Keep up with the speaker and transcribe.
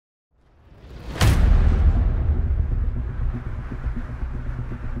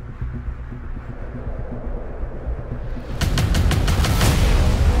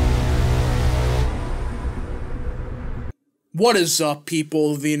What is up,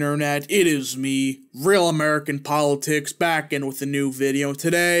 people of the internet? It is me, Real American Politics, back in with a new video.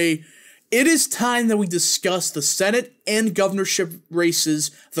 Today, it is time that we discuss the Senate and governorship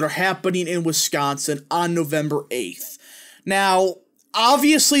races that are happening in Wisconsin on November 8th. Now,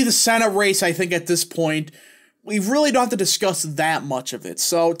 obviously the Senate race, I think at this point, we really don't have to discuss that much of it.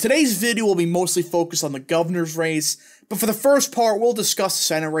 So today's video will be mostly focused on the governor's race, but for the first part, we'll discuss the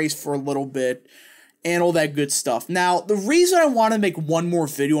Senate race for a little bit and all that good stuff. Now, the reason I want to make one more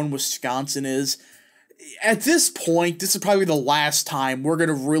video on Wisconsin is, at this point, this is probably the last time we're going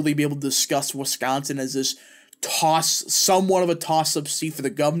to really be able to discuss Wisconsin as this somewhat of a toss-up seat for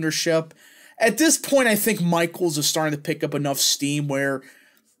the governorship. At this point, I think Michaels is starting to pick up enough steam where,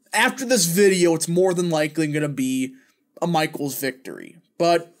 after this video, it's more than likely going to be a Michaels victory.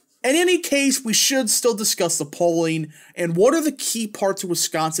 But in any case, we should still discuss the polling and what are the key parts of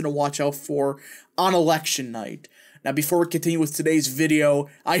Wisconsin to watch out for on election night. Now, before we continue with today's video,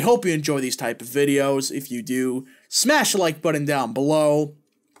 I hope you enjoy these type of videos. If you do, smash the like button down below,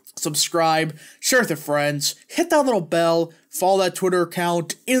 subscribe, share with your friends, hit that little bell, follow that Twitter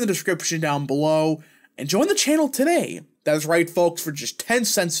account in the description down below, and join the channel today. That is right, folks, for just 10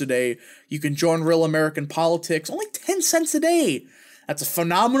 cents a day, you can join Real American Politics. Only 10 cents a day. That's a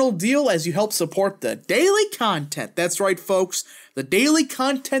phenomenal deal as you help support the daily content. That's right, folks. The daily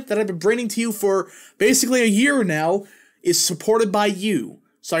content that I've been bringing to you for basically a year now is supported by you.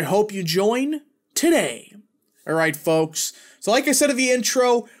 So I hope you join today. Alright, folks. So like I said in the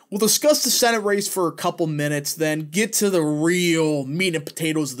intro, we'll discuss the Senate race for a couple minutes, then get to the real meat and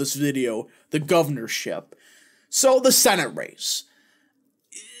potatoes of this video, the governorship. So, the Senate race.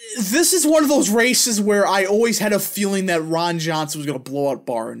 This is one of those races where I always had a feeling that Ron Johnson was going to blow out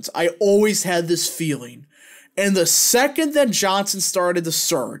Barnes. I always had this feeling. And the second that Johnson started to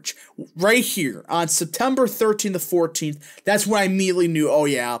surge, right here, on September 13th to 14th, that's when I immediately knew, oh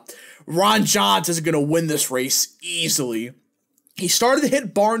yeah, Ron Johnson is going to win this race easily. He started to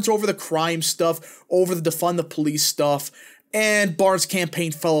hit Barnes over the crime stuff, over the defund the police stuff, and Barnes'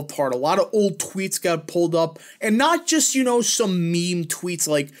 campaign fell apart. A lot of old tweets got pulled up, and not just, you know, some meme tweets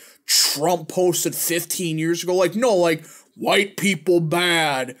like Trump posted 15 years ago. Like, no, like, white people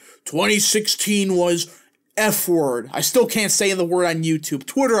bad. 2016 was F-word. I still can't say the word on YouTube.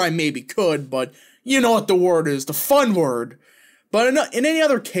 Twitter I maybe could, but you know what the word is, the fun word. But in any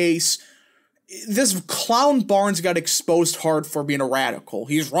other case, this clown Barnes got exposed hard for being a radical.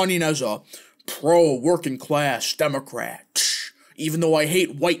 He's running as a pro-working class Democrat, even though I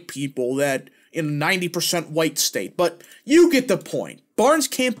hate white people that in a 90% white state. But you get the point. Barnes'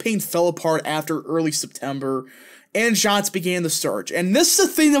 campaign fell apart after early September, and Johnson began the surge. And this is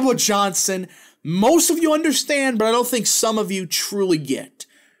the thing about Johnson most of you understand, but I don't think some of you truly get.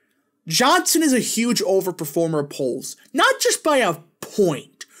 Johnson is a huge overperformer of polls, not just by a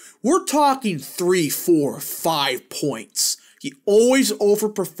point. We're talking 3, 4, 5 points. He always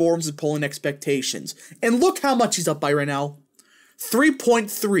overperforms in polling expectations. And look how much he's up by right now.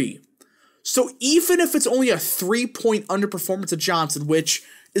 3.3. So even if it's only a 3-point underperformance of Johnson, which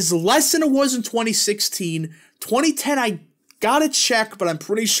is less than it was in 2016, 2010 I gotta check, but I'm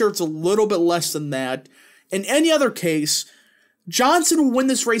pretty sure it's a little bit less than that. In any other case, Johnson will win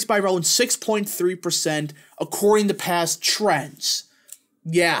this race by around 6.3% according to past trends.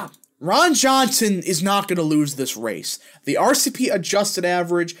 Yeah, Ron Johnson is not going to lose this race. The RCP adjusted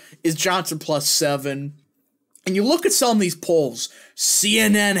average is Johnson plus 7. And you look at some of these polls,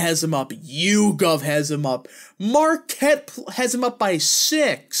 CNN has him up, YouGov has him up, Marquette has him up by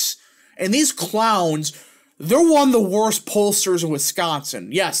 6. And these clowns, they're one of the worst pollsters in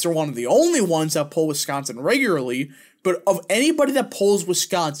Wisconsin. Yes, they're one of the only ones that poll Wisconsin regularly, but of anybody that polls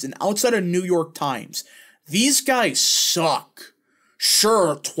Wisconsin outside of New York Times, these guys suck.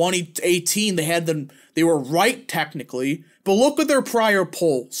 Sure, 2018 they were right technically, but look at their prior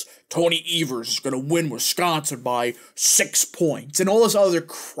polls. Tony Evers is going to win Wisconsin by 6 points and all this other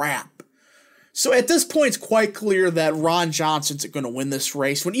crap. So at this point, it's quite clear that Ron Johnson's going to win this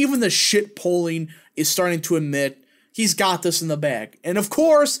race when even the shit polling is starting to admit he's got this in the bag. And of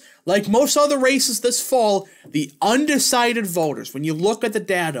course, like most other races this fall, the undecided voters, when you look at the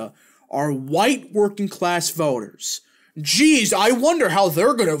data, are white working class voters. Geez, I wonder how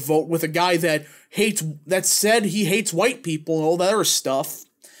they're going to vote with a guy that said he hates white people and all that other stuff.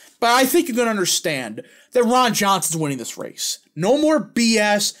 But I think you're going to understand that Ron Johnson's winning this race. No more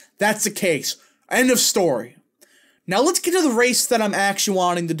BS. That's the case. End of story. Now let's get to the race that I'm actually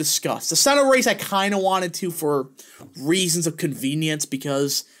wanting to discuss. The Senate race I kind of wanted to for reasons of convenience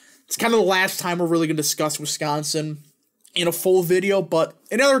because it's kind of the last time we're really going to discuss Wisconsin in a full video. But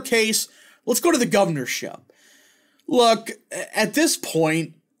in either case, let's go to the governorship. Look, at this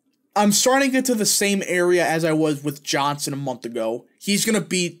point, I'm starting to get to the same area as I was with Johnson a month ago. He's going to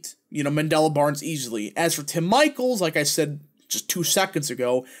beat, Mandela Barnes easily. As for Tim Michels, like I said just 2 seconds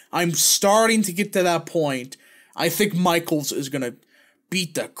ago, I'm starting to get to that point. I think Michels is going to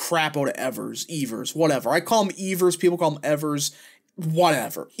beat the crap out of Evers, whatever. I call him Evers, people call him Evers,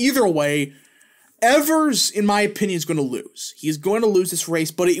 whatever. Either way, Evers, in my opinion, is going to lose. He's going to lose this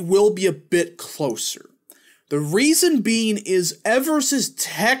race, but it will be a bit closer. The reason being is Evers is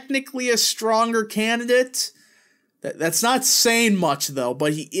technically a stronger candidate. That's not saying much, though,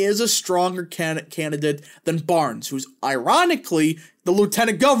 but he is a stronger candidate than Barnes, who's ironically the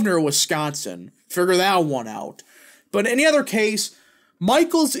lieutenant governor of Wisconsin. Figure that one out. But in any other case,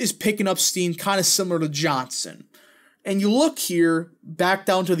 Michels is picking up steam kind of similar to Johnson. And you look here, back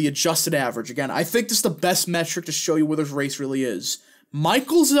down to the adjusted average. Again, I think this is the best metric to show you where this race really is.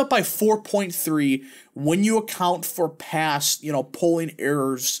 Michels is up by 4.3 when you account for past, polling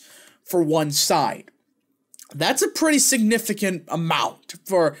errors for one side. That's a pretty significant amount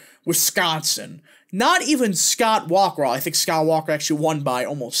for Wisconsin. Not even Scott Walker. I think Scott Walker actually won by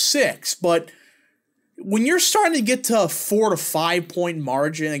almost 6, but when you're starting to get to a 4 to 5 point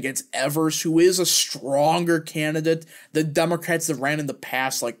margin against Evers, who is a stronger candidate than Democrats that ran in the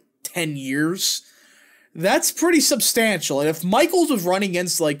past 10 years, that's pretty substantial. And if Michels was running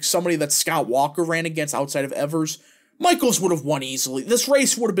against somebody that Scott Walker ran against outside of Evers, Michels would have won easily. This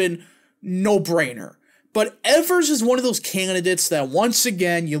race would have been no-brainer. But Evers is one of those candidates that, once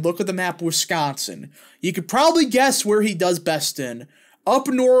again, you look at the map of Wisconsin, you could probably guess where he does best in. Up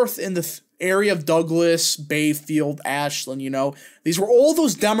north in the area of Douglas, Bayfield, Ashland, these were all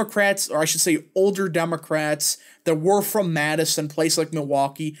those Democrats, or I should say older Democrats, that were from Madison, place like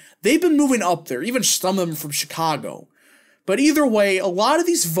Milwaukee. They've been moving up there, even some of them from Chicago. But either way, a lot of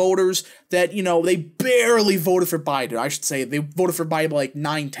these voters that, they barely voted for Biden, I should say, they voted for Biden by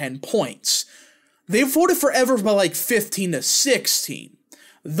 9-10 points. They voted for Evers by 15 to 16.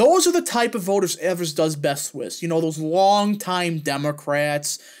 Those are the type of voters Evers does best with. Those long-time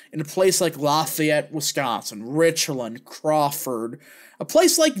Democrats in a place like Lafayette, Wisconsin, Richland, Crawford, a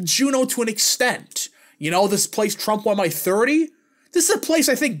place like Juneau to an extent. This place Trump won by 30? This is a place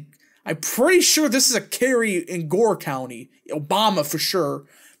I'm pretty sure this is a Kerry in Gore County. Obama for sure.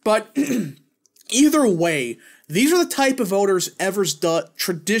 But either way, these are the type of voters Evers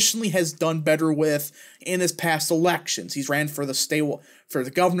traditionally has done better with in his past elections. He's ran for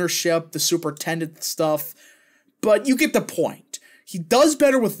the governorship, the superintendent stuff, but you get the point. He does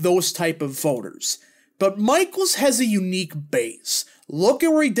better with those type of voters. But Michels has a unique base. Look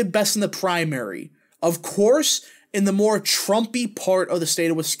at where he did best in the primary. Of course, in the more Trumpy part of the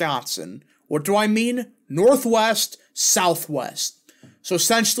state of Wisconsin. What do I mean? Northwest, southwest. So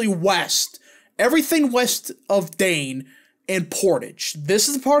essentially west. Everything west of Dane and Portage. This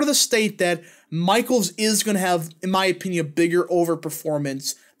is the part of the state that Michels is going to have, in my opinion, a bigger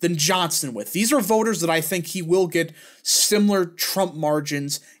overperformance than Johnson with. These are voters that I think he will get similar Trump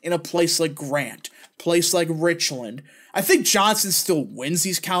margins in a place like Grant, place like Richland. I think Johnson still wins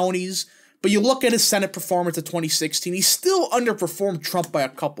these counties, but you look at his Senate performance in 2016, he still underperformed Trump by a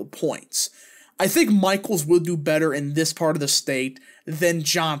couple points. I think Michels will do better in this part of the state than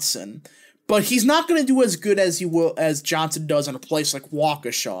Johnson. But he's not going to do as good as Johnson does in a place like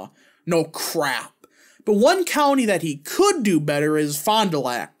Waukesha. No crap. But one county that he could do better is Fond du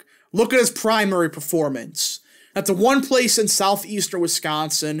Lac. Look at his primary performance. That's the one place in southeastern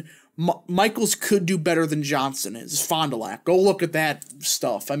Wisconsin Michels could do better than Johnson is Fond du Lac. Go look at that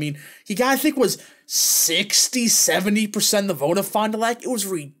stuff. I mean, he got, I think, was 60, 70% of the vote of Fond du Lac. It was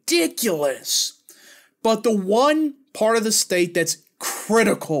ridiculous. But the one part of the state that's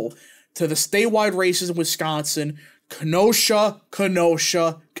critical to the statewide races in Wisconsin, Kenosha.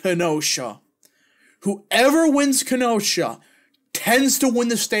 Whoever wins Kenosha tends to win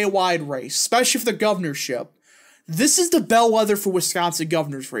the statewide race, especially for the governorship. This is the bellwether for Wisconsin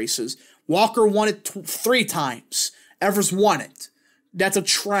governor's races. Walker won it 3 times. Evers won it. That's a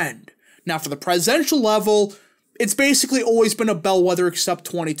trend. Now, for the presidential level, it's basically always been a bellwether except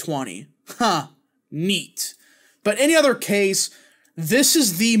 2020. Neat. But any other case, this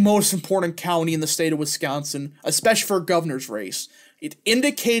is the most important county in the state of Wisconsin, especially for a governor's race. It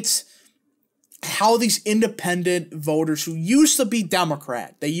indicates how these independent voters who used to be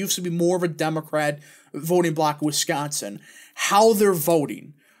Democrat, they used to be more of a Democrat voting bloc in Wisconsin, how they're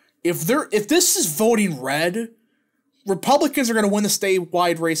voting. If this is voting red, Republicans are going to win the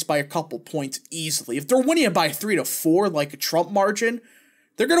statewide race by a couple points easily. If they're winning it by 3 to 4, like a Trump margin,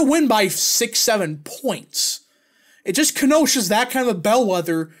 they're going to win by 6, 7 points. It just Kenosha's that kind of a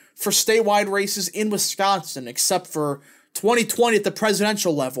bellwether for statewide races in Wisconsin, except for 2020 at the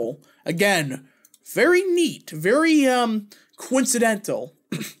presidential level. Again, very neat, very coincidental.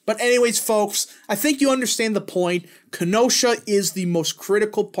 But anyways, folks, I think you understand the point. Kenosha is the most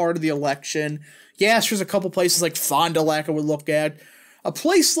critical part of the election. Yes, there's a couple places like Fond du Lac I would look at. A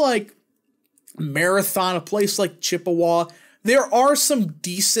place like Marathon, a place like Chippewa. There are some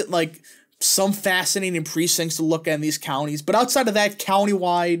decent, like, some fascinating precincts to look at in these counties. But outside of that,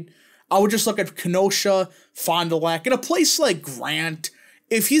 countywide, I would just look at Kenosha, Fond du Lac, and a place like Grant.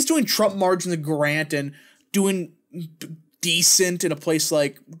 If he's doing Trump margin in Grant and doing decent in a place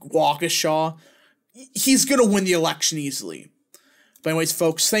like Waukesha, he's going to win the election easily. But anyways,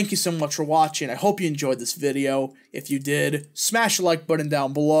 folks, thank you so much for watching. I hope you enjoyed this video. If you did, smash the like button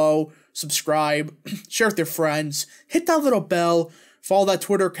down below, subscribe, share with your friends, hit that little bell, follow that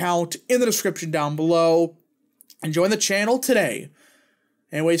Twitter account in the description down below, and join the channel today.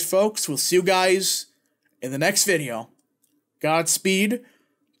 Anyways, folks, we'll see you guys in the next video. Godspeed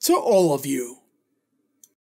to all of you.